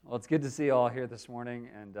Well, it's good to see you all here this morning,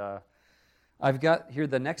 and I've got here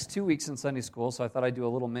the next 2 weeks in Sunday school, so I thought I'd do a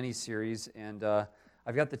little mini-series, and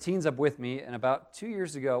I've got the teens up with me, and about 2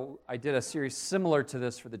 years ago, I did a series similar to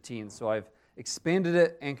this for the teens, so I've expanded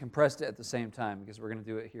it and compressed it at the same time, because we're going to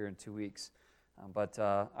do it here in 2 weeks. But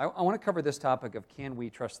I want to cover this topic of can we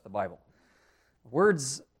trust the Bible?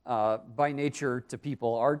 Words, by nature to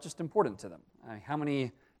people, are just important to them. How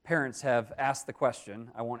many parents have asked the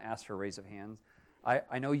question? I won't ask for a raise of hands.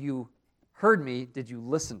 I know you heard me. Did you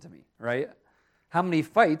listen to me, right? How many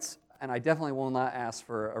fights, and I definitely will not ask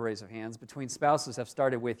for a raise of hands, between spouses have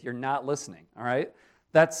started with, you're not listening, all right?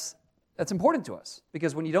 That's important to us,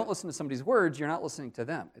 because when you don't listen to somebody's words, you're not listening to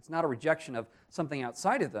them. It's not a rejection of something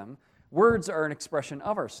outside of them. Words are an expression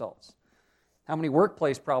of ourselves. How many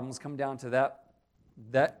workplace problems come down to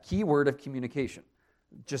that key word of communication?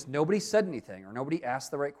 Just nobody said anything, or nobody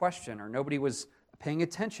asked the right question, or nobody was paying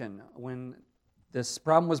attention when this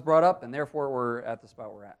problem was brought up, and therefore we're at the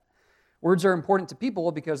spot we're at. Words are important to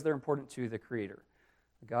people because they're important to the Creator.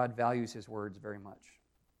 God values His words very much.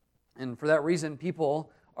 And for that reason,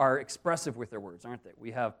 people are expressive with their words, aren't they?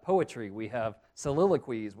 We have poetry, we have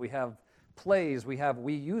soliloquies, we have plays,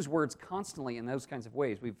 we use words constantly in those kinds of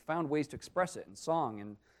ways. We've found ways to express it in song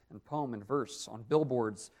and poem and verse, on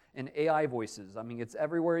billboards, in AI voices. I mean, it's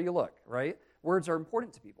everywhere you look, right? Words are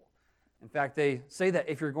important to people. In fact, they say that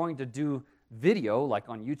if you're going to do video, like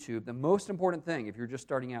on YouTube, the most important thing, if you're just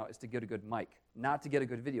starting out, is to get a good mic, not to get a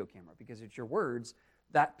good video camera, because it's your words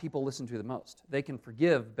that people listen to the most. They can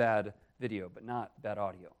forgive bad video, but not bad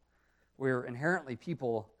audio. We're inherently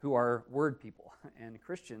people who are word people, and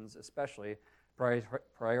Christians especially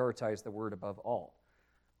prioritize the word above all.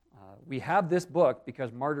 We have this book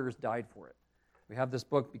because martyrs died for it. We have this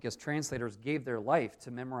book because translators gave their life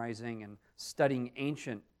to memorizing and studying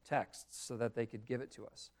ancient texts so that they could give it to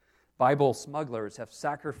us. Bible smugglers have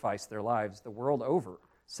sacrificed their lives the world over,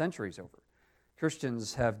 centuries over.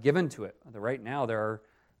 Christians have given to it. Right now there are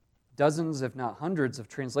dozens, if not hundreds, of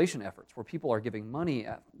translation efforts where people are giving money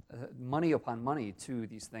upon money to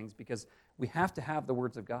these things because we have to have the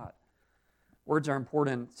words of God. Words are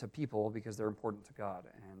important to people because they're important to God,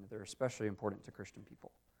 and they're especially important to Christian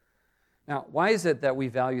people. Now, why is it that we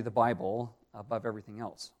value the Bible above everything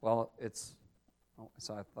else? Well,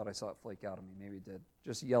 I thought I saw it flake out on me. Maybe it did.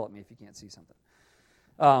 Just yell at me if you can't see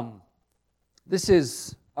something. This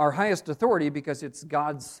is our highest authority because it's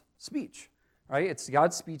God's speech, right? It's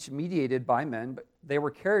God's speech mediated by men, but they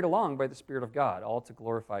were carried along by the Spirit of God, all to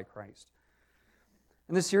glorify Christ.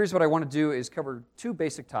 In this series, what I want to do is cover two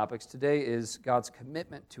basic topics. Today is God's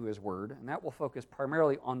commitment to His Word, and that will focus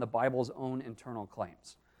primarily on the Bible's own internal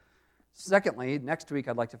claims. Secondly, next week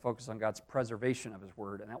I'd like to focus on God's preservation of His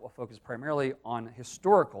Word, and that will focus primarily on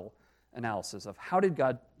historical analysis of how did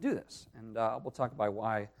God do this, and we'll talk about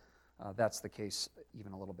why that's the case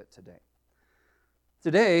even a little bit today.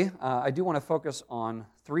 Today, I do want to focus on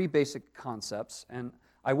three basic concepts, and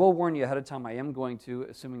I will warn you ahead of time, I am going to,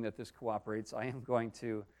 assuming that this cooperates, I am going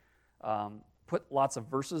to put lots of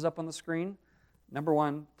verses up on the screen. Number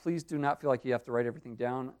one, please do not feel like you have to write everything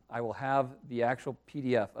down. I will have the actual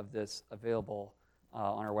PDF of this available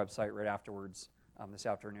on our website right afterwards this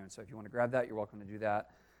afternoon. So if you want to grab that, you're welcome to do that.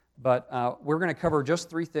 But we're going to cover just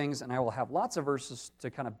three things, and I will have lots of verses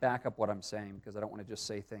to kind of back up what I'm saying, because I don't want to just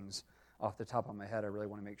say things off the top of my head. I really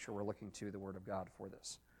want to make sure we're looking to the Word of God for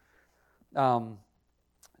this.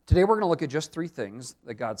 Today we're going to look at just three things: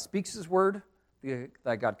 that God speaks His Word,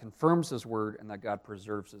 that God confirms His Word, and that God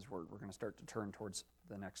preserves His Word. We're going to start to turn towards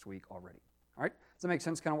the next week already. All right? Does that make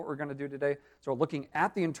sense, kind of what we're going to do today? So we're looking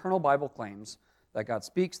at the internal Bible claims that God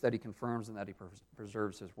speaks, that He confirms, and that He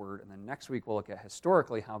preserves His Word. And then next week we'll look at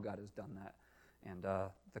historically how God has done that. And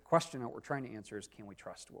the question that we're trying to answer is, can we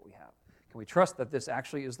trust what we have? Can we trust that this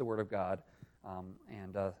actually is the Word of God?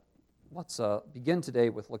 Let's begin today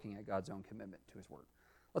with looking at God's own commitment to His Word.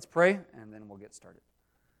 Let's pray, and then we'll get started.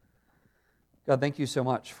 God, thank you so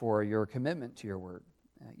much for your commitment to your Word.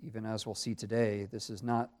 Even as we'll see today, this is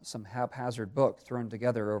not some haphazard book thrown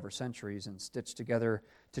together over centuries and stitched together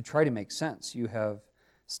to try to make sense. You have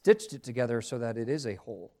stitched it together so that it is a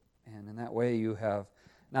whole. And in that way, you have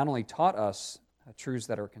not only taught us truths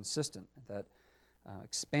that are consistent, that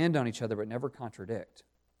expand on each other but never contradict.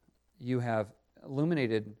 You have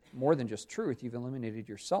illuminated more than just truth. You've illuminated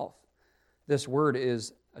yourself. This word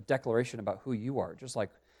is a declaration about who you are. Just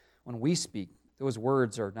like when we speak, those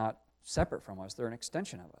words are not separate from us. They're an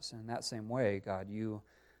extension of us. And in that same way, God, you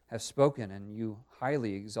have spoken and you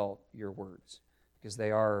highly exalt your words because they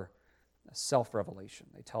are a self-revelation.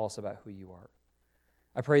 They tell us about who you are.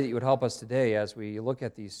 I pray that you would help us today as we look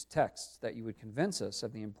at these texts, that you would convince us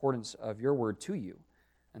of the importance of your word to you,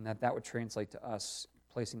 and that would translate to us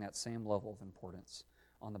placing that same level of importance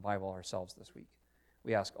on the Bible ourselves this week.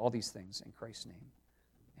 We ask all these things in Christ's name.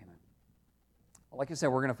 Amen. Well, like I said,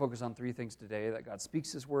 we're going to focus on three things today: that God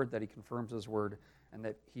speaks His word, that He confirms His word, and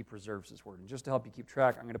that He preserves His word. And just to help you keep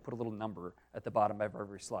track, I'm going to put a little number at the bottom of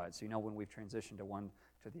every slide so you know when we've transitioned to one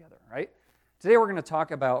to the other, right? Today we're going to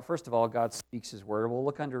talk about, first of all, God speaks His word. We'll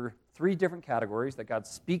look under three different categories: that God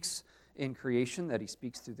speaks in creation, that He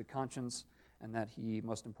speaks through the conscience, and that He,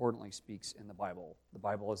 most importantly, speaks in the Bible. The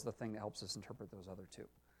Bible is the thing that helps us interpret those other two.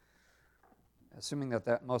 Assuming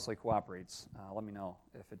that mostly cooperates, let me know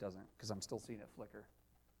if it doesn't, because I'm still seeing it flicker.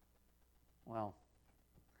 Well,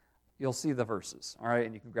 you'll see the verses, all right,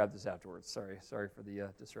 and you can grab this afterwards. Sorry for the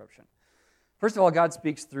disruption. First of all, God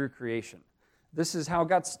speaks through creation. This is how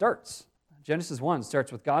God starts. Genesis 1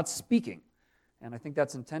 starts with God speaking, and I think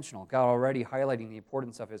that's intentional. God already highlighting the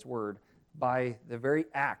importance of His word by the very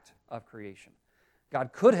act of creation.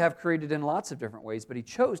 God could have created in lots of different ways, but He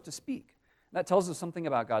chose to speak. That tells us something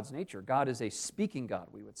about God's nature. God is a speaking God,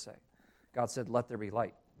 we would say. God said, "Let there be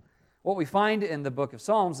light." What we find in the book of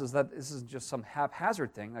Psalms is that this isn't just some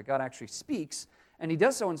haphazard thing, that God actually speaks, and He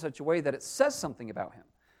does so in such a way that it says something about Him.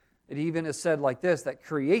 It even is said like this, that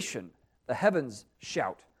creation, the heavens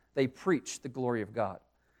shout, they preach the glory of God.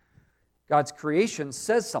 God's creation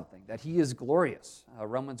says something, that He is glorious.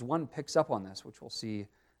 Romans 1 picks up on this, which we'll see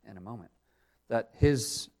in a moment, that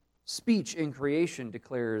His speech in creation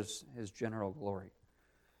declares His general glory.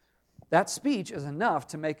 That speech is enough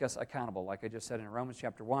to make us accountable. Like I just said in Romans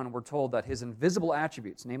chapter 1, we're told that His invisible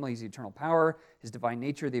attributes, namely His eternal power, His divine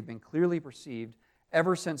nature, they've been clearly perceived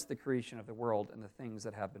ever since the creation of the world and the things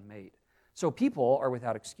that have been made. So people are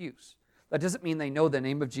without excuse. That doesn't mean they know the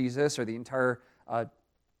name of Jesus or the entire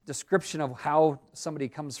description of how somebody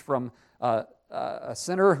comes from a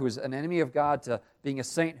sinner who's an enemy of God to being a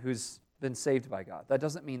saint who's been saved by God. That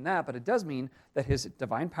doesn't mean that, but it does mean that His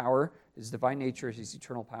divine power, His divine nature, His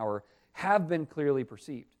eternal power have been clearly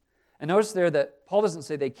perceived. And notice there that Paul doesn't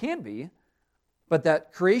say they can be, but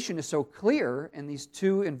that creation is so clear in these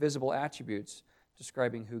two invisible attributes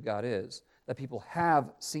describing who God is that people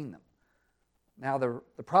have seen them. Now,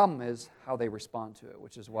 the problem is how they respond to it,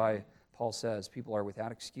 which is why Paul says people are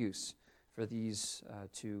without excuse for these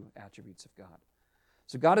two attributes of God.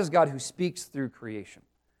 So God is God who speaks through creation.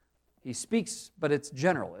 He speaks, but it's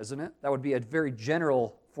general, isn't it? That would be a very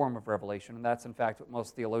general form of revelation, and that's, in fact, what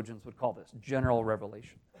most theologians would call this, general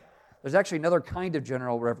revelation. There's actually another kind of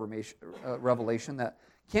general revelation that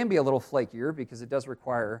can be a little flakier because it does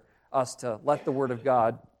require us to let the Word of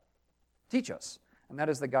God teach us. And that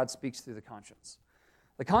is that God speaks through the conscience.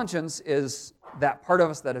 The conscience is that part of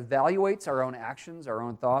us that evaluates our own actions, our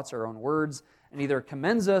own thoughts, our own words, and either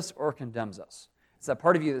commends us or condemns us. It's that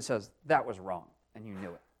part of you that says, that was wrong, and you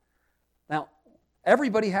knew it. Now,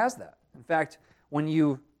 everybody has that. In fact, when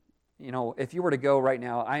if you were to go right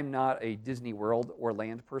now, I'm not a Disney World or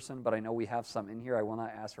land person, but I know we have some in here. I will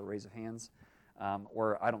not ask for a raise of hands.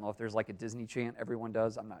 Or I don't know if there's like a Disney chant everyone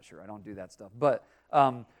does. I'm not sure. I don't do that stuff. But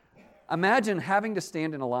imagine having to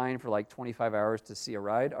stand in a line for like 25 hours to see a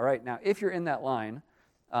ride. All right, now if you're in that line,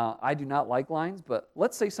 I do not like lines, but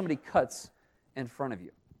let's say somebody cuts in front of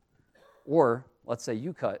you. Or let's say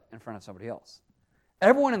you cut in front of somebody else.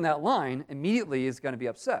 Everyone in that line immediately is going to be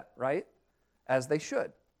upset, right? As they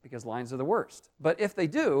should, because lines are the worst. But if they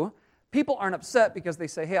do, people aren't upset because they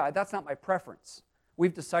say, hey, that's not my preference.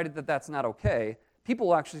 We've decided that that's not okay. People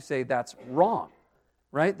will actually say that's wrong,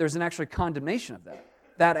 right? There's an actual condemnation of that.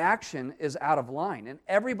 That action is out of line, and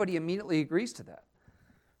everybody immediately agrees to that.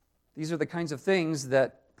 These are the kinds of things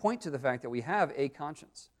that point to the fact that we have a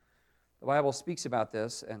conscience. The Bible speaks about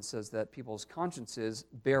this and says that people's consciences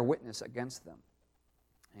bear witness against them.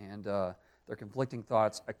 And their conflicting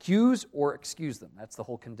thoughts accuse or excuse them. That's the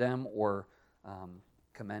whole condemn or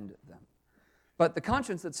commend them. But the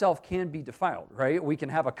conscience itself can be defiled, right? We can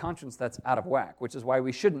have a conscience that's out of whack, which is why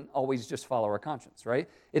we shouldn't always just follow our conscience, right?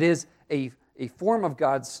 It is a form of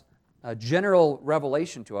God's general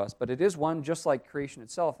revelation to us, but it is one, just like creation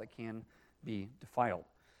itself, that can be defiled.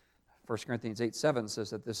 1 Corinthians 8:7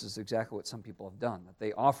 says that this is exactly what some people have done, that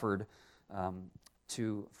they offered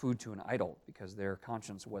food to an idol because their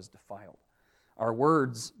conscience was defiled. Our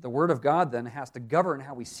words, the Word of God then has to govern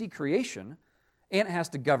how we see creation, and it has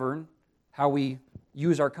to govern how we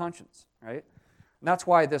use our conscience, right? And that's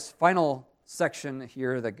why this final section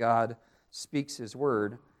here that God speaks His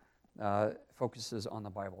Word focuses on the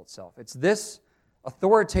Bible itself. It's this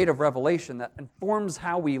authoritative revelation that informs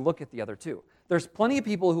how we look at the other two. There's plenty of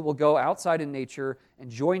people who will go outside in nature,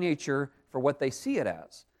 enjoy nature for what they see it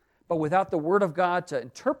as. But without the Word of God to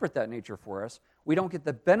interpret that nature for us, we don't get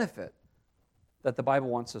the benefit that the Bible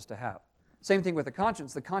wants us to have. Same thing with the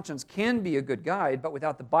conscience. The conscience can be a good guide, but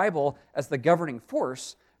without the Bible as the governing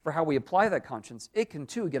force for how we apply that conscience, it can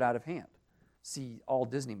too get out of hand. See all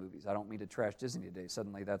Disney movies. I don't mean to trash Disney today.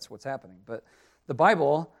 Suddenly that's what's happening. But the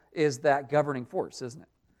Bible is that governing force, isn't it?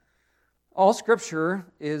 All Scripture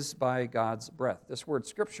is by God's breath. This word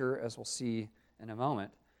Scripture, as we'll see in a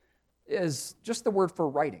moment, is just the word for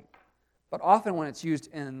writing. But often when it's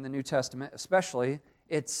used in the New Testament, especially,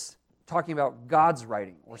 it's talking about God's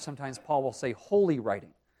writing, or sometimes Paul will say holy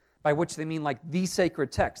writing, by which they mean like the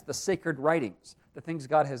sacred text, the sacred writings, the things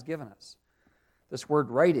God has given us. This word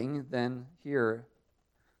writing, then, here,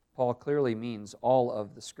 Paul clearly means all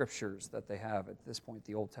of the Scriptures that they have at this point,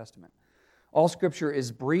 the Old Testament. All Scripture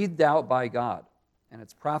is breathed out by God, and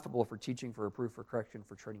it's profitable for teaching, for reproof, for correction,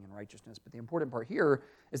 for training in righteousness. But the important part here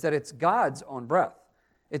is that it's God's own breath.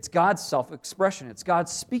 It's God's self-expression. It's God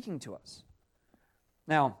speaking to us.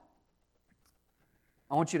 Now,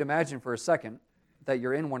 I want you to imagine for a second that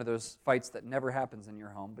you're in one of those fights that never happens in your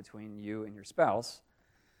home between you and your spouse,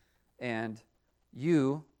 and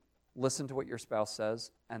you listen to what your spouse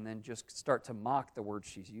says and then just start to mock the word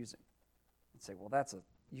she's using. And say, well,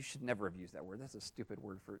 you should never have used that word. That's a stupid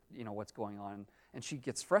word for, what's going on. And she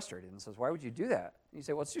gets frustrated and says, why would you do that? And you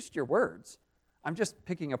say, well, it's just your words. I'm just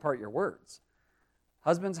picking apart your words.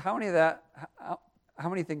 Husbands, how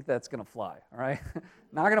many think that's going to fly? All right?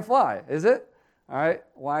 Not going to fly, is it? All right?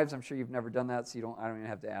 Wives, I'm sure you've never done that, so I don't even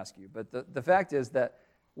have to ask you. But the fact is that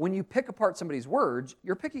when you pick apart somebody's words,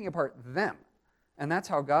 you're picking apart them. And that's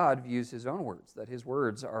how God views his own words, that his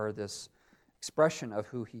words are this expression of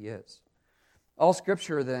who he is. All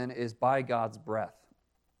Scripture, then, is by God's breath.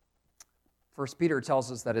 1 Peter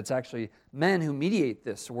tells us that it's actually men who mediate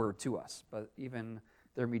this word to us, but even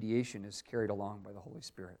their mediation is carried along by the Holy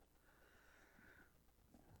Spirit.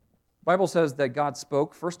 The Bible says that God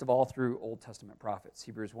spoke, first of all, through Old Testament prophets.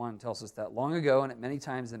 Hebrews 1 tells us that long ago and at many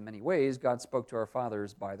times in many ways, God spoke to our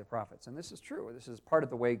fathers by the prophets. And this is true. This is part of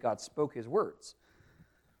the way God spoke his words.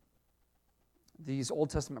 These Old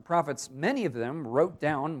Testament prophets, many of them wrote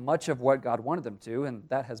down much of what God wanted them to, and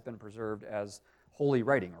that has been preserved as holy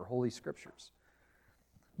writing or holy scriptures.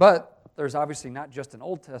 But there's obviously not just an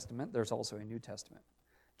Old Testament, there's also a New Testament.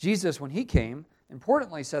 Jesus, when he came,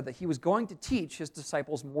 importantly said that he was going to teach his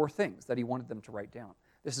disciples more things that he wanted them to write down.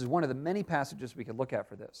 This is one of the many passages we could look at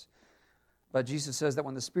for this. But Jesus says that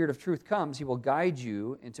when the Spirit of truth comes, he will guide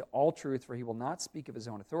you into all truth, for he will not speak of his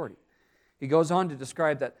own authority. He goes on to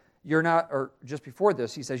describe that you're not, or just before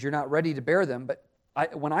this, he says, you're not ready to bear them, but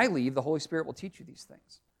when I leave, the Holy Spirit will teach you these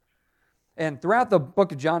things. And throughout the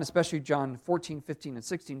book of John, especially John 14, 15, and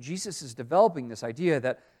 16, Jesus is developing this idea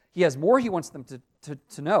that he has more he wants them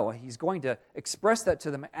to know. He's going to express that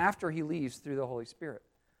to them after he leaves through the Holy Spirit.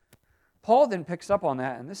 Paul then picks up on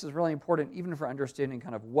that, and this is really important even for understanding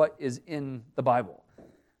kind of what is in the Bible.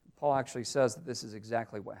 Paul actually says that this is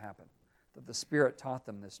exactly what happened, that the Spirit taught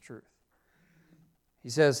them this truth. He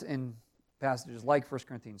says in passages like 1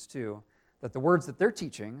 Corinthians 2 that the words that they're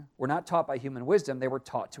teaching were not taught by human wisdom, they were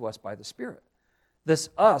taught to us by the Spirit. This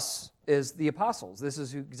us is the apostles. This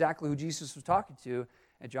is exactly who Jesus was talking to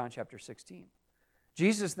in John chapter 16.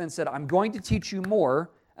 Jesus then said, I'm going to teach you more,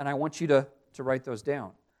 and I want you to write those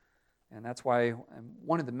down. And that's why,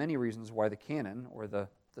 one of the many reasons why the canon, or the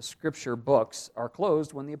scripture books, are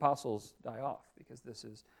closed when the apostles die off, because this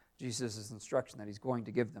is Jesus' instruction that he's going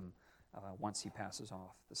to give them once he passes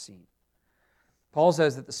off the scene. Paul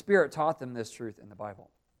says that the Spirit taught them this truth in the Bible.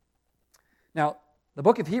 Now, the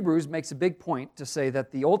book of Hebrews makes a big point to say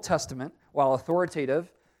that the Old Testament, while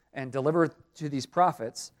authoritative and delivered to these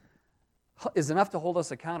prophets, is enough to hold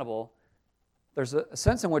us accountable. There's a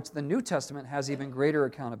sense in which the New Testament has even greater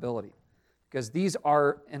accountability, because these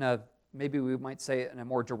are, maybe we might say in a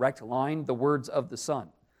more direct line, the words of the Son.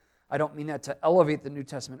 I don't mean that to elevate the New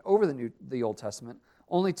Testament over the Old Testament,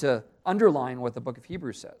 only to underline what the book of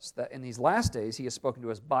Hebrews says, that in these last days he has spoken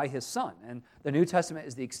to us by his Son. And the New Testament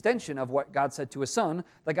is the extension of what God said to his Son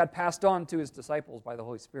that God passed on to his disciples by the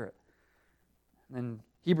Holy Spirit. And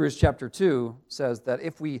Hebrews chapter 2 says that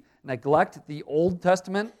if we neglect the Old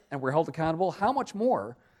Testament and we're held accountable, how much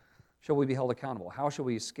more shall we be held accountable? How shall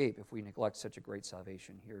we escape if we neglect such a great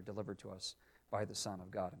salvation here delivered to us by the Son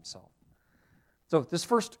of God himself? So this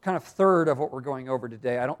first kind of third of what we're going over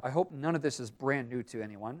today, I hope none of this is brand new to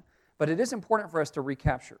anyone, but it is important for us to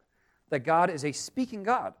recapture that God is a speaking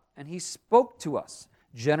God, and he spoke to us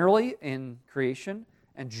generally in creation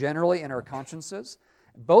and generally in our consciences.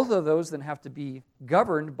 Both of those then have to be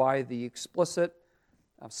governed by the explicit,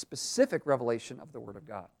 specific revelation of the Word of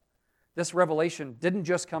God. This revelation didn't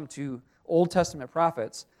just come to Old Testament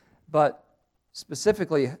prophets, but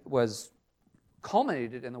specifically was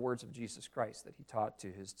culminated in the words of Jesus Christ that he taught to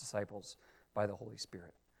his disciples by the Holy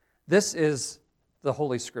Spirit. This is the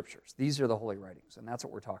Holy Scriptures. These are the holy writings, and that's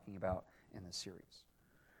what we're talking about in this series.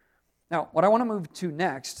 Now, what I want to move to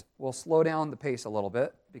next will slow down the pace a little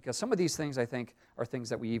bit, because some of these things, I think, are things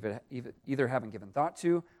that we either haven't given thought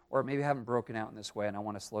to or maybe haven't broken out in this way, and I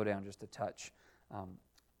want to slow down just a touch.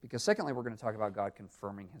 Because secondly, we're going to talk about God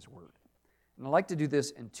confirming his word. And I'd like to do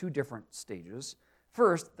this in two different stages.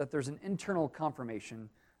 First, that there's an internal confirmation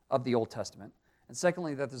of the Old Testament, and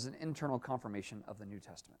secondly, that there's an internal confirmation of the New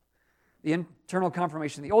Testament. The internal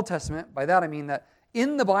confirmation of the Old Testament, by that I mean that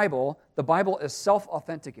in the Bible is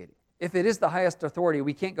self-authenticating. If it is the highest authority,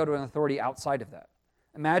 we can't go to an authority outside of that.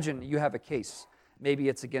 Imagine you have a case. Maybe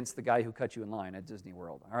it's against the guy who cut you in line at Disney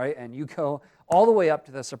World, all right? And you go all the way up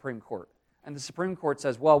to the Supreme Court. And the Supreme Court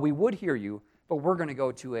says, well, we would hear you, but we're going to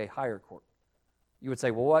go to a higher court. You would say,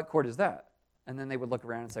 well, what court is that? And then they would look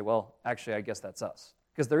around and say, well, actually, I guess that's us.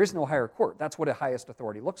 Because there is no higher court. That's what a highest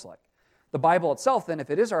authority looks like. The Bible itself, then, if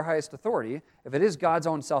it is our highest authority, if it is God's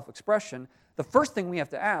own self-expression, the first thing we have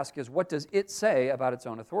to ask is, what does it say about its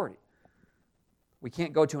own authority? We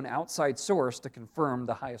can't go to an outside source to confirm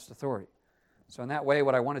the highest authority. So in that way,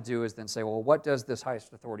 what I want to do is then say, well, what does this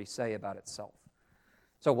highest authority say about itself?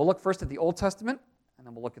 So we'll look first at the Old Testament, and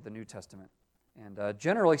then we'll look at the New Testament. And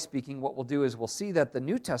generally speaking, what we'll do is we'll see that the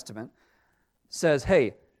New Testament says,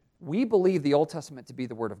 hey, we believe the Old Testament to be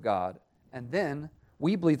the Word of God, and then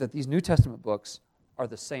we believe that these New Testament books are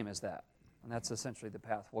the same as that. And that's essentially the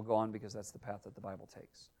path we'll go on, because that's the path that the Bible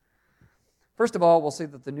takes. First of all, we'll see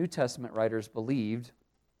that the New Testament writers believed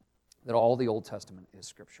that all the Old Testament is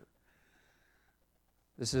Scripture.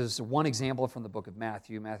 This is one example from the book of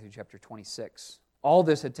Matthew, Matthew chapter 26. All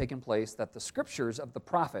this had taken place that the Scriptures of the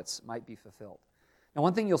prophets might be fulfilled. Now,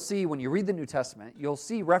 one thing you'll see when you read the New Testament, you'll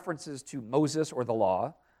see references to Moses or the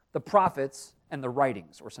law, the prophets, and the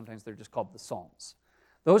writings, or sometimes they're just called the Psalms.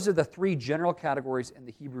 Those are the three general categories in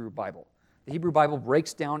the Hebrew Bible. The Hebrew Bible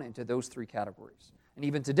breaks down into those three categories. And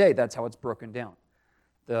even today, that's how it's broken down.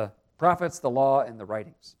 The prophets, the law, and the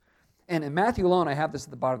writings. And in Matthew alone, I have this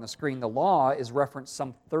at the bottom of the screen, the law is referenced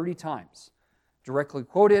some 30 times. Directly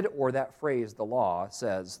quoted, or that phrase, the law,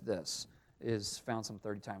 says this, is found some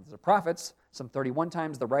 30 times. The prophets, some 31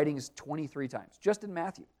 times. The writings, 23 times, just in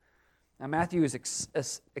Matthew. Now, Matthew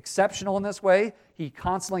is exceptional in this way. He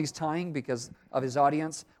constantly is tying, because of his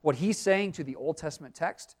audience, what he's saying to the Old Testament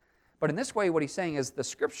text. But in this way, what he's saying is the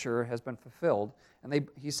Scripture has been fulfilled, and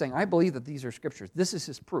he's saying, I believe that these are Scriptures. This is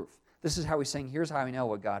his proof. This is how he's saying, here's how I know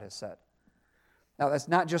what God has said. Now, that's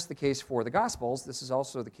not just the case for the Gospels. This is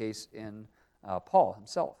also the case in Paul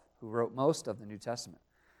himself, who wrote most of the New Testament.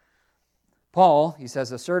 Paul, he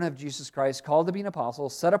says, a servant of Jesus Christ, called to be an apostle,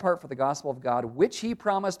 set apart for the gospel of God, which he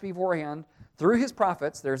promised beforehand through his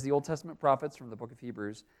prophets. There's the Old Testament prophets from the book of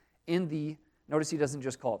Hebrews. Notice he doesn't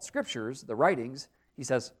just call it Scriptures, the writings. He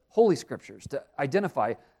says Holy Scriptures to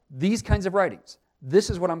identify these kinds of writings. This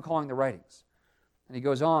is what I'm calling the writings. And he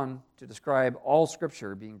goes on to describe all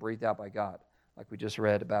Scripture being breathed out by God, like we just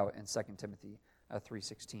read about in 2 Timothy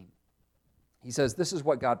 3:16. He says this is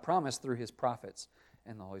what God promised through his prophets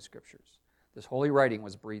in the Holy Scriptures. This holy writing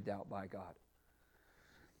was breathed out by God.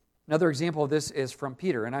 Another example of this is from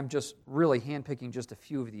Peter, and I'm just really handpicking just a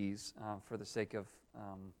few of these for the sake of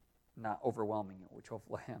not overwhelming it, which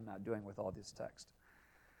hopefully I'm not doing with all this text.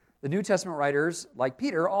 The New Testament writers, like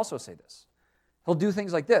Peter, also say this. He'll do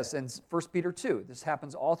things like this in 1 Peter 2. This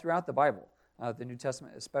happens all throughout the Bible, the New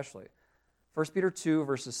Testament especially. 1 Peter 2,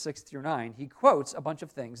 verses 6 through 9, he quotes a bunch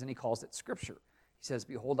of things, and he calls it Scripture. He says,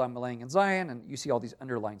 behold, I'm laying in Zion, and you see all these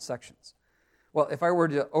underlined sections. Well, if I were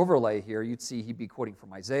to overlay here, you'd see he'd be quoting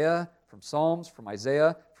from Isaiah, from Psalms, from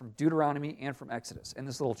Isaiah, from Deuteronomy, and from Exodus in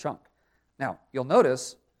this little chunk. Now, you'll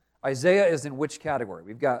notice Isaiah is in which category?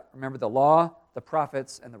 We've got, remember, the law, the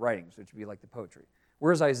prophets, and the writings, which would be like the poetry.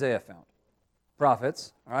 Where's Isaiah found?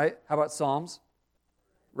 Prophets, all right? How about Psalms?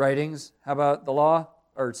 Writings. How about the law?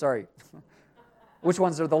 Which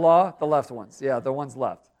ones are the law? The left ones. Yeah, the ones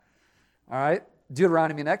left. All right?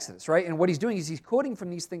 Deuteronomy and Exodus, right? And what he's doing is he's quoting from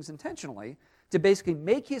these things intentionally to basically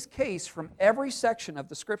make his case from every section of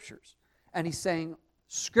the Scriptures. And he's saying,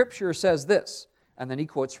 Scripture says this. And then he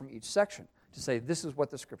quotes from each section to say, this is what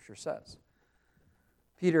the Scripture says.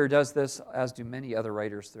 Peter does this, as do many other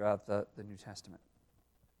writers throughout the New Testament.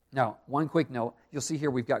 Now, one quick note, you'll see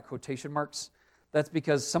here we've got quotation marks. That's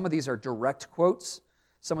because some of these are direct quotes.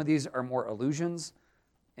 Some of these are more allusions.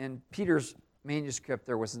 In Peter's manuscript,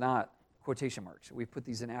 there was not quotation marks. We put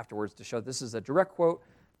these in afterwards to show this is a direct quote,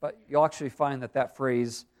 but you'll actually find that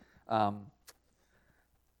phrase,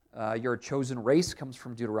 You're a chosen race comes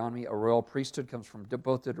from Deuteronomy. A royal priesthood comes from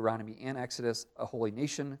both Deuteronomy and Exodus. A holy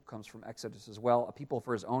nation comes from Exodus as well. A people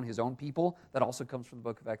for his own people, that also comes from the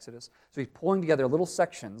book of Exodus. So he's pulling together little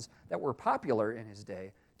sections that were popular in his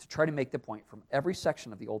day to try to make the point from every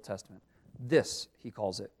section of the Old Testament. This, he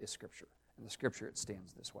calls it, is Scripture. In the Scripture, it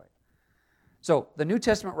stands this way. So the New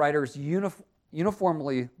Testament writers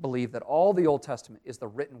uniformly believe that all the Old Testament is the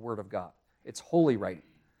written Word of God. It's holy writing.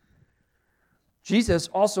 Jesus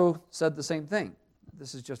also said the same thing.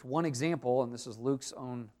 This is just one example, and this is Luke's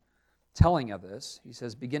own telling of this. He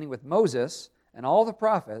says, beginning with Moses and all the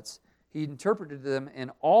prophets, he interpreted to them in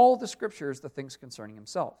all the Scriptures the things concerning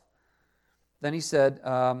himself. Then he said,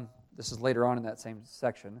 this is later on in that same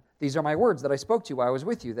section, these are my words that I spoke to you while I was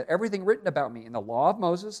with you, that everything written about me in the law of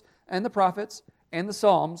Moses and the prophets and the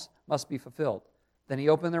Psalms must be fulfilled. Then he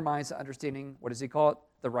opened their minds to understanding, what does he call it?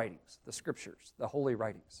 The writings, the Scriptures, the holy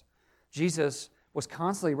writings. Jesus was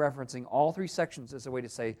constantly referencing all three sections as a way to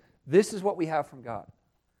say, this is what we have from God.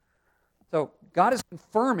 So God is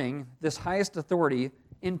confirming this highest authority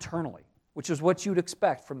internally, which is what you'd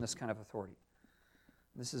expect from this kind of authority.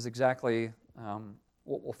 This is exactly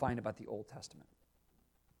what we'll find about the Old Testament.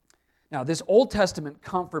 Now, this Old Testament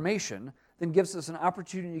confirmation then gives us an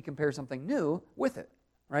opportunity to compare something new with it,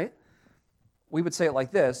 right? We would say it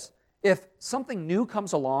like this: if something new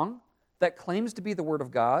comes along that claims to be the Word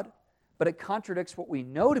of God, but it contradicts what we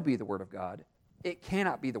know to be the Word of God, it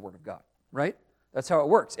cannot be the Word of God, right? That's how it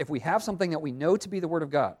works. If we have something that we know to be the Word of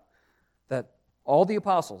God, that all the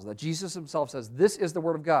apostles, that Jesus himself says, this is the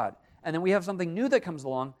Word of God, and then we have something new that comes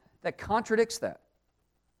along that contradicts that,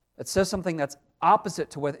 that says something that's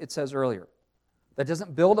opposite to what it says earlier, that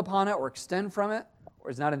doesn't build upon it or extend from it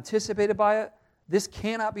or is not anticipated by it, this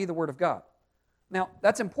cannot be the Word of God. Now,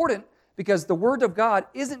 that's important because the Word of God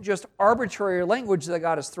isn't just arbitrary language that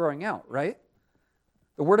God is throwing out, right?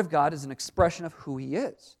 The Word of God is an expression of who He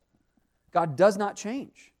is. God does not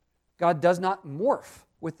change. God does not morph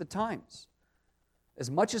with the times,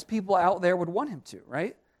 as much as people out there would want Him to,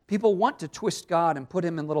 right? People want to twist God and put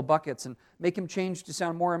Him in little buckets and make Him change to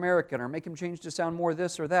sound more American or make Him change to sound more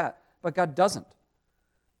this or that, but God doesn't.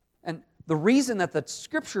 And the reason that the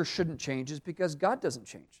Scripture shouldn't change is because God doesn't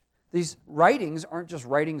change. These writings aren't just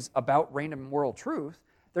writings about random moral truth.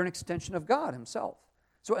 They're an extension of God Himself.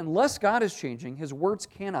 So unless God is changing, His words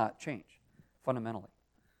cannot change fundamentally.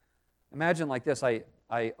 Imagine like this. I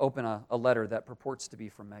open a letter that purports to be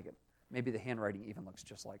from Megan. Maybe the handwriting even looks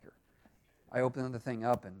just like her. I open the thing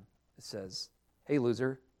up and it says, hey,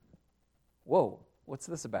 loser. Whoa, what's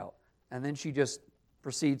this about? And then she just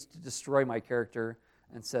proceeds to destroy my character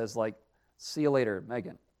and says, like, see you later,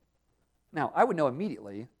 Megan. Now, I would know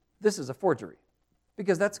immediately this is a forgery,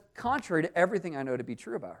 because that's contrary to everything I know to be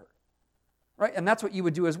true about her, right? And that's what you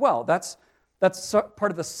would do as well. That's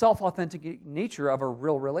part of the self-authentic nature of a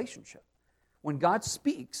real relationship. When God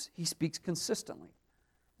speaks, He speaks consistently.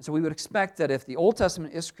 And so we would expect that if the Old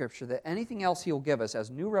Testament is Scripture, that anything else He'll give us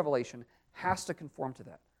as new revelation has to conform to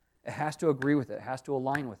that. It has to agree with it. It has to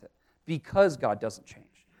align with it, because God doesn't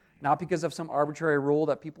change. Not because of some arbitrary rule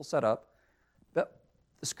that people set up, but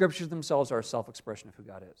the Scriptures themselves are a self-expression of who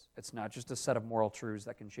God is. It's not just a set of moral truths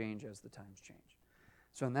that can change as the times change.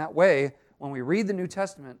 So in that way, when we read the New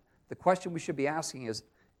Testament, the question we should be asking is,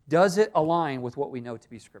 does it align with what we know to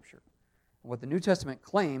be Scripture? And what the New Testament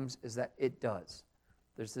claims is that it does.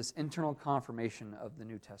 There's this internal confirmation of the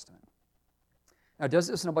New Testament. Now, it does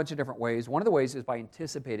this in a bunch of different ways. One of the ways is by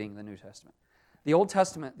anticipating the New Testament. The Old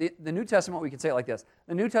Testament, the New Testament, we could say it like this: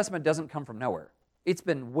 the New Testament doesn't come from nowhere. It's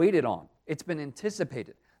been waited on. It's been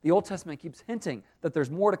anticipated. The Old Testament keeps hinting that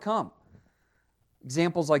there's more to come.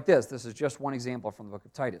 Examples like this. This is just one example from the book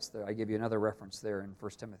of Titus. I gave you another reference there in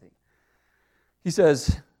 1 Timothy. He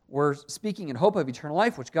says, we're speaking in hope of eternal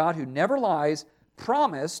life, which God, who never lies,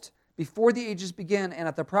 promised before the ages began and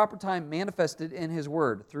at the proper time manifested in His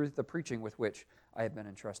word through the preaching with which I have been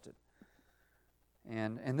entrusted.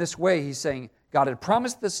 And in this way, he's saying, God had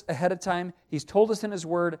promised this ahead of time. He's told us in His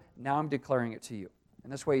word. Now I'm declaring it to you. In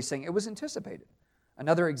this way, he's saying it was anticipated.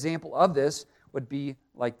 Another example of this would be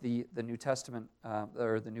like the New Testament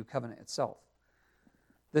or the New Covenant itself.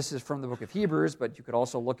 This is from the book of Hebrews, but you could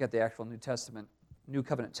also look at the actual New Testament, New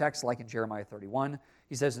Covenant text, like in Jeremiah 31.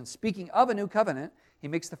 He says, in speaking of a new covenant, He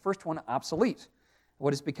makes the first one obsolete.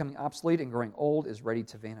 What is becoming obsolete and growing old is ready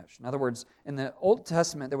to vanish. In other words, in the Old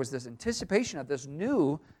Testament, there was this anticipation of this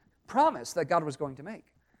new promise that God was going to make.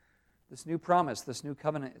 This new promise, this new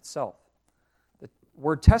covenant itself. The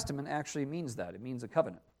word testament actually means that. It means a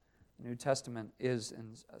covenant. The New Testament is,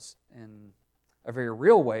 in a very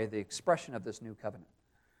real way, the expression of this new covenant.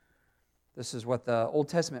 This is what the Old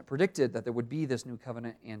Testament predicted, that there would be this new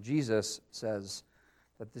covenant, and Jesus says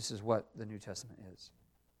that this is what the New Testament is.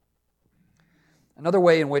 Another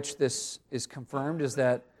way in which this is confirmed is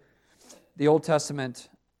that the Old Testament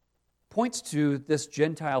points to this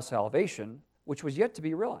Gentile salvation, which was yet to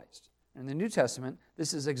be realized. In the New Testament,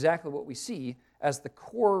 this is exactly what we see as the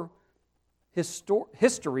core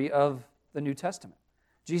history of the New Testament.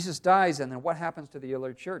 Jesus dies, and then what happens to the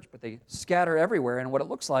early church? But they scatter everywhere, and what it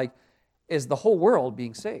looks like is the whole world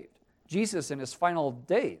being saved. Jesus, in his final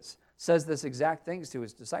days, says this exact things to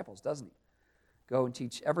his disciples, doesn't he? Go and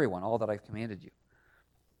teach everyone all that I've commanded you.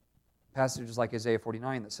 Passages like Isaiah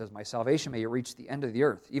 49 that says, my salvation may reach the end of the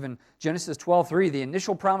earth. Even Genesis 12:3, the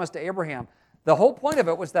initial promise to Abraham, the whole point of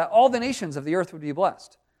it was that all the nations of the earth would be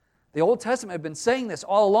blessed. The Old Testament had been saying this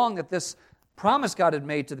all along, that this promise God had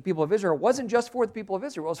made to the people of Israel wasn't just for the people of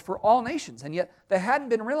Israel, it was for all nations, and yet they hadn't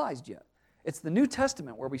been realized yet. It's the New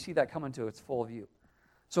Testament where we see that come into its full view.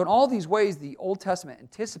 So in all these ways, the Old Testament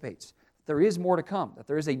anticipates that there is more to come, that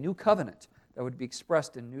there is a new covenant that would be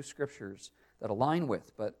expressed in new scriptures that align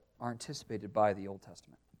with, but are anticipated by the Old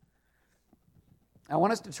Testament. I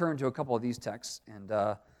want us to turn to a couple of these texts, and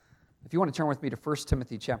if you want to turn with me to 1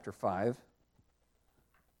 Timothy chapter 5.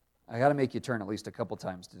 I got to make you turn at least a couple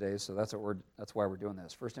times today, so that's why we're doing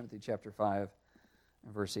this. 1 Timothy chapter 5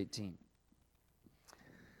 and verse 18.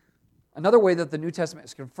 Another way that the New Testament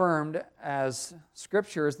is confirmed as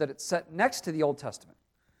Scripture is that it's set next to the Old Testament.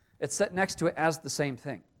 It's set next to it as the same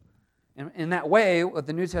thing. And in that way, what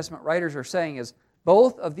the New Testament writers are saying is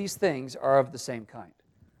both of these things are of the same kind.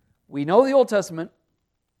 We know the Old Testament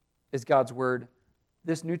is God's Word.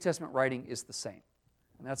 This New Testament writing is the same.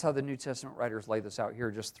 And that's how the New Testament writers lay this out. Here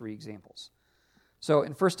are just 3 examples. So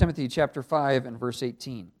in 1 Timothy chapter 5 and verse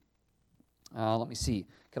 18, let me see.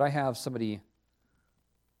 Could I have somebody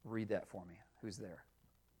read that for me? Who's there?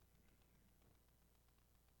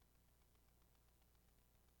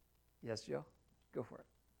 Yes, Joe? Go for it.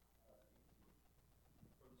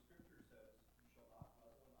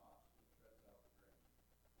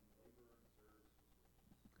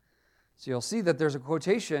 So you'll see that there's a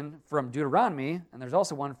quotation from Deuteronomy, and there's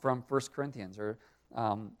also one from 1 Corinthians.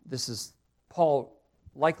 This is Paul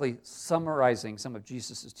likely summarizing some of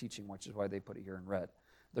Jesus' teaching, which is why they put it here in red.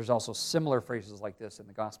 There's also similar phrases like this in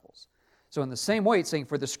the Gospels. So in the same way, it's saying,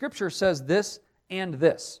 for the Scripture says this and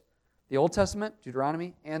this. The Old Testament,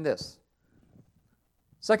 Deuteronomy, and this.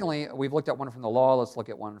 Secondly, we've looked at one from the law. Let's look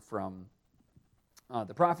at one from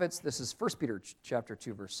the prophets. This is 1 Peter chapter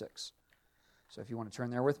 2, verse 6. So if you want to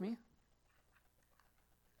turn there with me.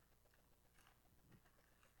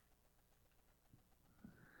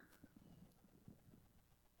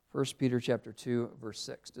 1 Peter chapter 2, verse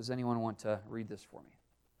 6. Does anyone want to read this for me?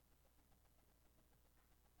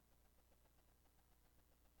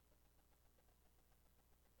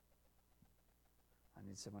 I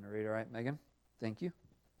need someone to read. All right, Megan? Thank you.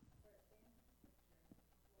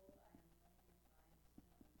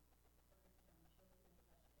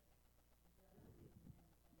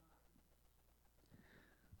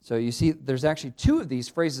 So you see, there's actually 2 of these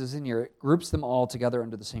phrases in here. It groups them all together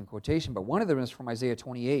under the same quotation, but one of them is from Isaiah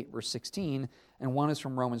 28, verse 16, and one is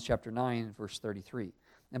from Romans chapter 9, verse 33.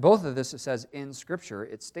 And both of this, it says, in Scripture,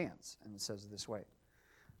 it stands, and it says this way.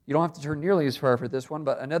 You don't have to turn nearly as far for this one,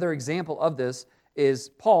 but another example of this is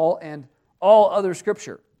Paul and all other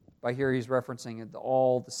Scripture. By here, he's referencing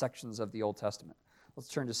all the sections of the Old Testament. Let's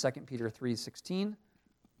turn to 2 Peter 3:16.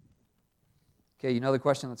 Okay, you know the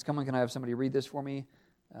question that's coming. Can I have somebody read this for me?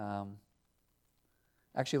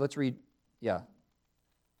 Actually, let's read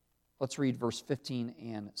verse 15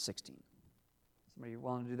 and 16. Somebody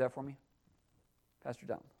willing to do that for me? Pastor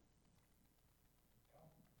Don.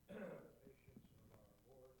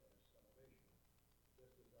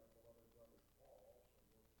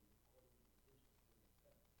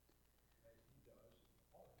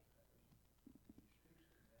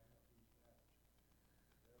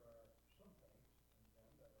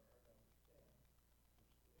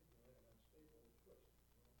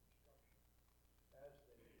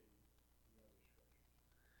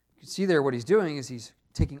 You can see there what he's doing is he's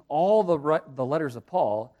taking all the letters of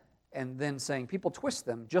Paul and then saying people twist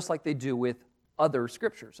them just like they do with other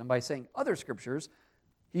scriptures. And by saying other scriptures,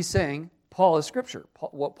 he's saying Paul is Scripture.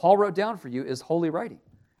 What Paul wrote down for you is holy writing.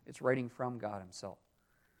 It's writing from God himself.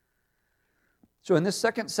 So in this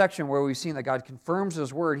second section where we've seen that God confirms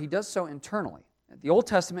his word, he does so internally. The Old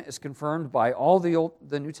Testament is confirmed by all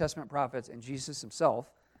the New Testament prophets and Jesus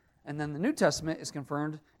himself. And then the New Testament is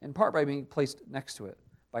confirmed in part by being placed next to it,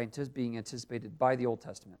 by being anticipated by the Old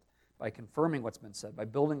Testament, by confirming what's been said, by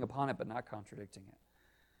building upon it but not contradicting it.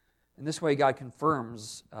 In this way, God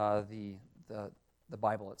confirms the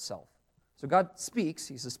Bible itself. So God speaks,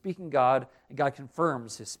 he's a speaking God, and God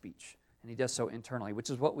confirms his speech. And he does so internally, which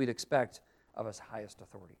is what we'd expect of his highest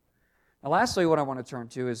authority. Now lastly, what I want to turn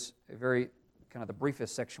to is a very kind of the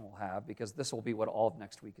briefest section we'll have, because this will be what all of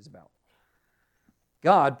next week is about.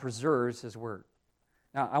 God preserves his word.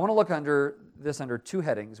 Now, I want to look under two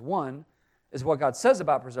headings. One is what God says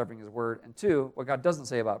about preserving his word, and two, what God doesn't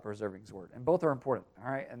say about preserving his word. And both are important,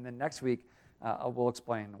 all right? And then next week, we'll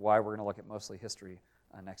explain why we're going to look at mostly history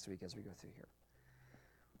next week as we go through here.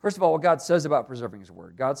 First of all, what God says about preserving his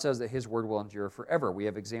word. God says that his word will endure forever. We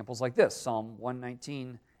have examples like this, Psalm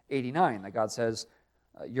 119:89, that God says,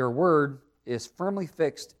 your word is firmly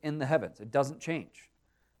fixed in the heavens. It doesn't change.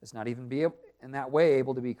 It's not even in that way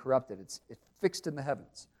able to be corrupted. It's fixed in the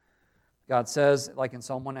heavens. God says, like in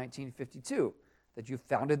Psalm 119:52, that you've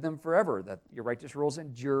founded them forever, that your righteous rules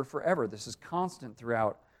endure forever. This is constant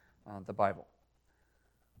throughout the Bible.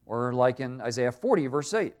 Or like in Isaiah 40,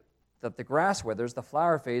 verse 8, that the grass withers, the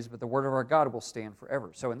flower fades, but the word of our God will stand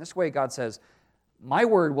forever. So in this way, God says, my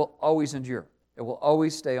word will always endure. It will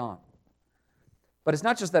always stay on. But it's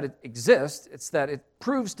not just that it exists, it's that it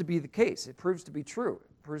proves to be the case. It proves to be true.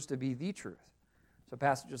 It proves to be the truth. So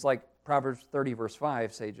passages like Proverbs 30, verse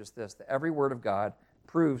 5 say just this, that every word of God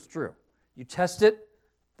proves true. You test it,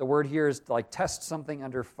 the word here is like test something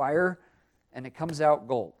under fire, and it comes out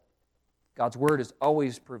gold. God's word is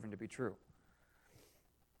always proven to be true.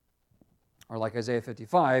 Or like Isaiah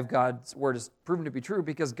 55, God's word is proven to be true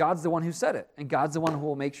because God's the one who said it, and God's the one who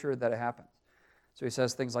will make sure that it happens. So he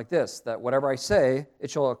says things like this, that whatever I say, it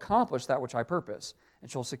shall accomplish that which I purpose, and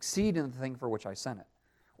shall succeed in the thing for which I sent it.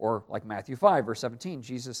 Or like Matthew 5, verse 17,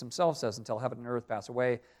 Jesus himself says, until heaven and earth pass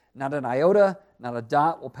away, not an iota, not a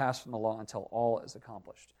dot will pass from the law until all is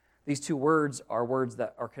accomplished. These two words are words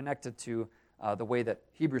that are connected to the way that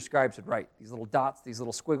Hebrew scribes would write. These little dots, these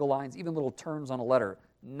little squiggle lines, even little turns on a letter.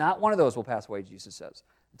 Not one of those will pass away, Jesus says,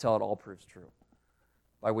 until it all proves true.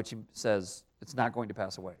 By which he says it's not going to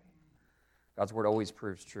pass away. God's word always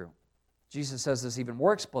proves true. Jesus says this even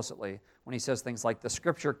more explicitly when he says things like, the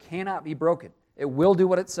scripture cannot be broken. It will do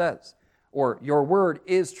what it says. Or, your word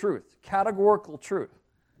is truth. Categorical truth.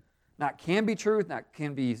 Not can be truth, not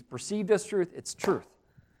can be perceived as truth, it's truth.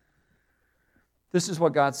 This is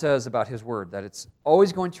what God says about his word, that it's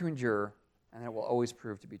always going to endure and it will always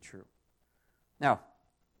prove to be true. Now,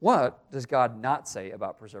 what does God not say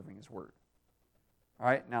about preserving his word? All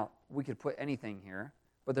right, now, we could put anything here,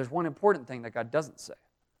 but there's one important thing that God doesn't say,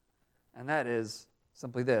 and that is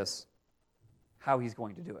simply this, how he's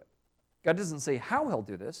going to do it. God doesn't say how he'll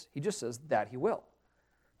do this, he just says that he will.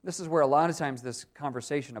 This is where a lot of times this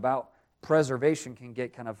conversation about preservation can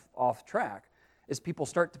get kind of off track, is people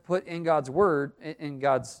start to put in God's word, in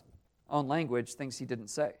God's own language, things he didn't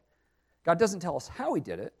say. God doesn't tell us how he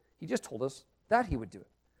did it, he just told us that he would do it.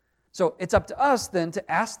 So it's up to us then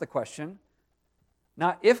to ask the question,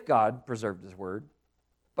 not if God preserved his word,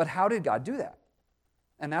 but how did God do that?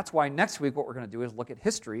 And that's why next week what we're going to do is look at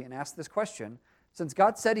history and ask this question. Since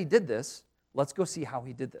God said he did this, let's go see how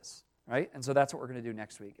he did this, right? And so that's what we're going to do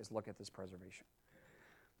next week, is look at this preservation.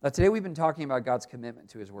 Now today we've been talking about God's commitment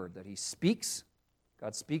to his word, that he speaks,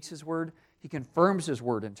 God speaks his word, he confirms his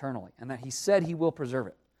word internally, and that he said he will preserve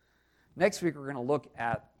it. Next week we're going to look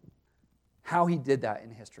at how he did that in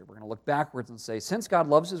history. We're going to look backwards and say, since God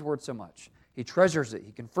loves his word so much, he treasures it,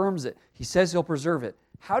 he confirms it, he says he'll preserve it,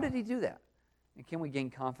 how did he do that? And can we gain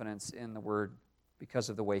confidence in the word because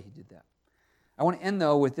of the way he did that? I want to end,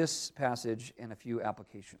 though, with this passage and a few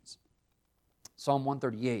applications. Psalm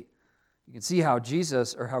 138. You can see how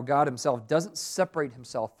Jesus, or how God himself, doesn't separate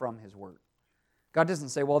himself from his word. God doesn't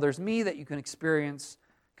say, well, there's me that you can experience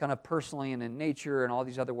kind of personally and in nature and all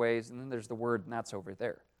these other ways, and then there's the word, and that's over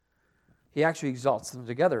there. He actually exalts them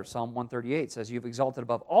together. Psalm 138 says, you've exalted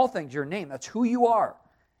above all things your name. That's who you are,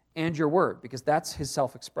 and your word, because that's his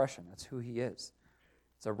self-expression. That's who he is.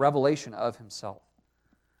 It's a revelation of himself.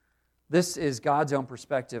 This is God's own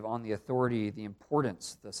perspective on the authority, the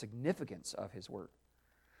importance, the significance of his word.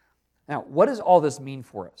 Now, what does all this mean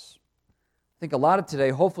for us? I think a lot of today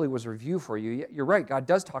hopefully was a review for you. You're right, God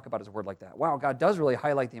does talk about his word like that. Wow, God does really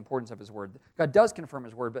highlight the importance of his word. God does confirm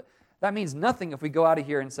his word, but that means nothing if we go out of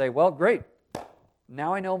here and say, well, great,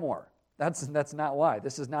 now I know more. That's not why.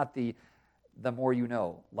 This is not the more you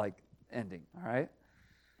know, like ending, all right?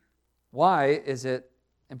 Why is it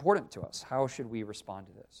important to us? How should we respond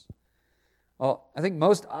to this? Well, I think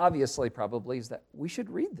most obviously probably is that we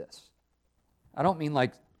should read this. I don't mean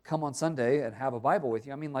like come on Sunday and have a Bible with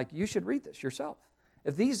you. I mean like you should read this yourself.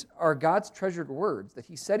 If these are God's treasured words that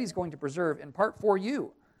he said he's going to preserve in part for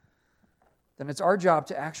you, then it's our job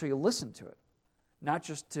to actually listen to it, not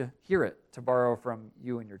just to hear it, to borrow from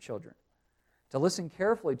you and your children. To listen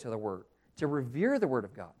carefully to the Word, to revere the Word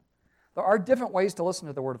of God. There are different ways to listen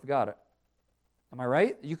to the Word of God. Am I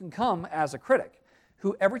right? You can come as a critic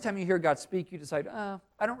who every time you hear God speak, you decide,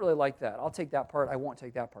 I don't really like that. I'll take that part. I won't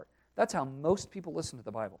take that part. That's how most people listen to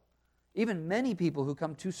the Bible. Even many people who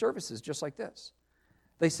come to services just like this.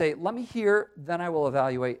 They say, let me hear, then I will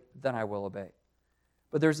evaluate, then I will obey.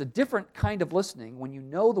 But there's a different kind of listening when you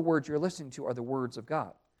know the words you're listening to are the words of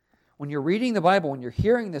God. When you're reading the Bible, when you're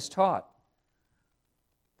hearing this taught,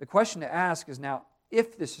 the question to ask is now,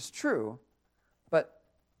 if this is true, but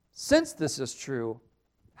since this is true,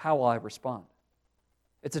 how will I respond?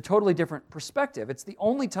 It's a totally different perspective. It's the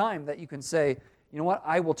only time that you can say, you know what,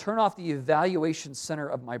 I will turn off the evaluation center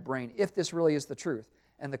of my brain if this really is the truth.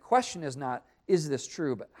 And the question is not, is this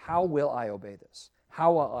true, but how will I obey this?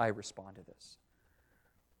 How will I respond to this?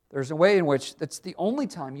 There's a way in which that's the only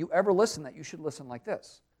time you ever listen that you should listen like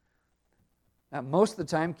this. Now, most of the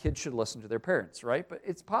time, kids should listen to their parents, right? But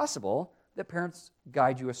it's possible that parents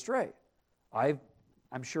guide you astray.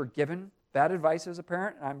 I'm sure given bad advice as a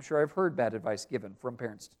parent, and I'm sure I've heard bad advice given from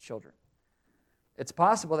parents to children. It's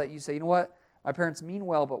possible that you say, you know what, my parents mean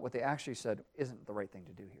well, but what they actually said isn't the right thing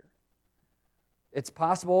to do here. It's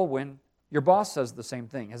possible when your boss says the same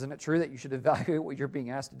thing. Isn't it true that you should evaluate what you're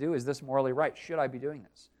being asked to do? Is this morally right? Should I be doing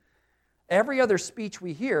this? Every other speech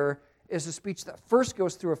we hear is a speech that first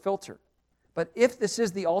goes through a filter. But if this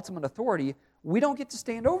is the ultimate authority, we don't get to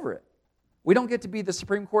stand over it. We don't get to be the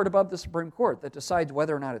Supreme Court above the Supreme Court that decides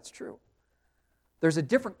whether or not it's true. There's a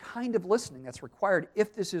different kind of listening that's required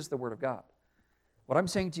if this is the Word of God. What I'm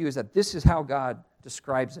saying to you is that this is how God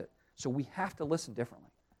describes it. So we have to listen differently.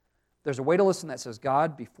 There's a way to listen that says,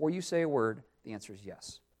 God, before you say a word, the answer is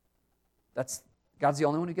yes. God's the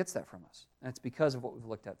only one who gets that from us. And it's because of what we've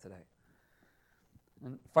looked at today.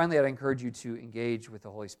 And finally, I'd encourage you to engage with the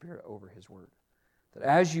Holy Spirit over His Word. That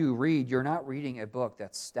as you read, you're not reading a book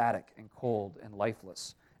that's static and cold and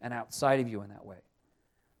lifeless and outside of you in that way.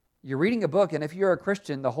 You're reading a book, and if you're a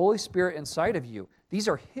Christian, the Holy Spirit inside of you, these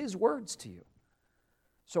are His words to you.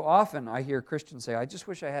 So often I hear Christians say, I just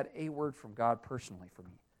wish I had a word from God personally for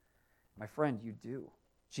me. My friend, you do.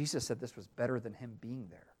 Jesus said this was better than Him being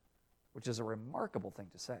there, which is a remarkable thing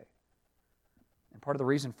to say. And part of the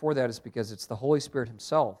reason for that is because it's the Holy Spirit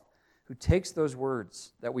Himself who takes those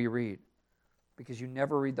words that we read, because you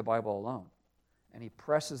never read the Bible alone, and He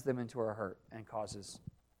presses them into our heart and causes,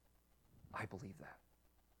 I believe that.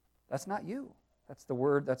 That's not you. That's the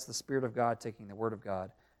Word, that's the Spirit of God taking the Word of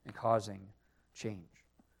God and causing change.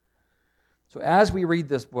 So as we read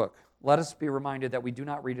this book, let us be reminded that we do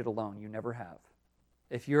not read it alone. You never have.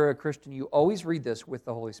 If you're a Christian, you always read this with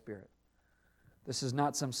the Holy Spirit. This is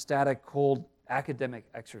not some static, cold, academic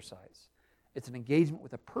exercise. It's an engagement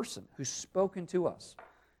with a person who's spoken to us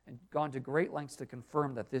and gone to great lengths to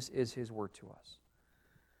confirm that this is His word to us.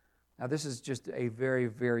 Now, this is just a very,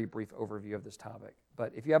 very brief overview of this topic.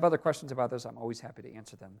 But if you have other questions about this, I'm always happy to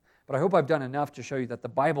answer them. But I hope I've done enough to show you that the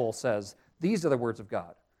Bible says these are the words of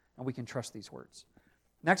God, and we can trust these words.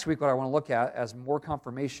 Next week, what I want to look at as more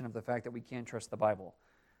confirmation of the fact that we can trust the Bible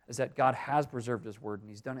is that God has preserved His word, and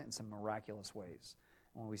He's done it in some miraculous ways.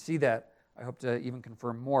 And when we see that, I hope to even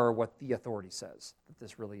confirm more what the authority says, that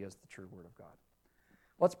this really is the true word of God.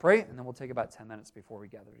 Let's pray, and then we'll take about 10 minutes before we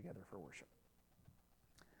gather together for worship.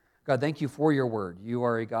 God, thank you for your word. You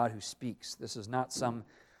are a God who speaks. This is not some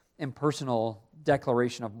impersonal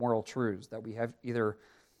declaration of moral truths that we have either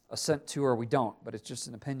assent to or we don't, but it's just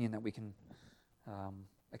an opinion that we can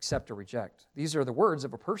accept or reject. These are the words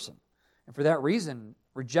of a person. And for that reason,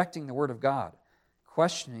 rejecting the word of God,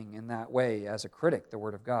 questioning in that way as a critic the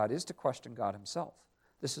word of God, is to question God Himself.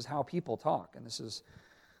 This is how people talk, and this is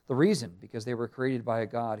the reason, because they were created by a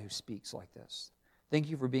God who speaks like this. Thank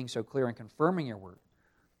you for being so clear and confirming your word.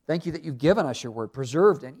 Thank you that you've given us your word,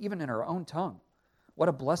 preserved and even in our own tongue. What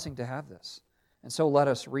a blessing to have this. And so let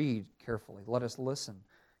us read carefully. Let us listen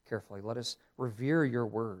carefully. Let us revere your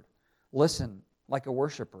word. Listen like a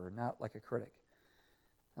worshiper, not like a critic.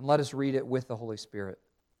 And let us read it with the Holy Spirit,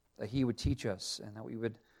 that He would teach us and that we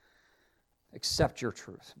would accept your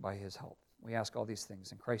truth by His help. We ask all these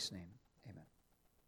things in Christ's name.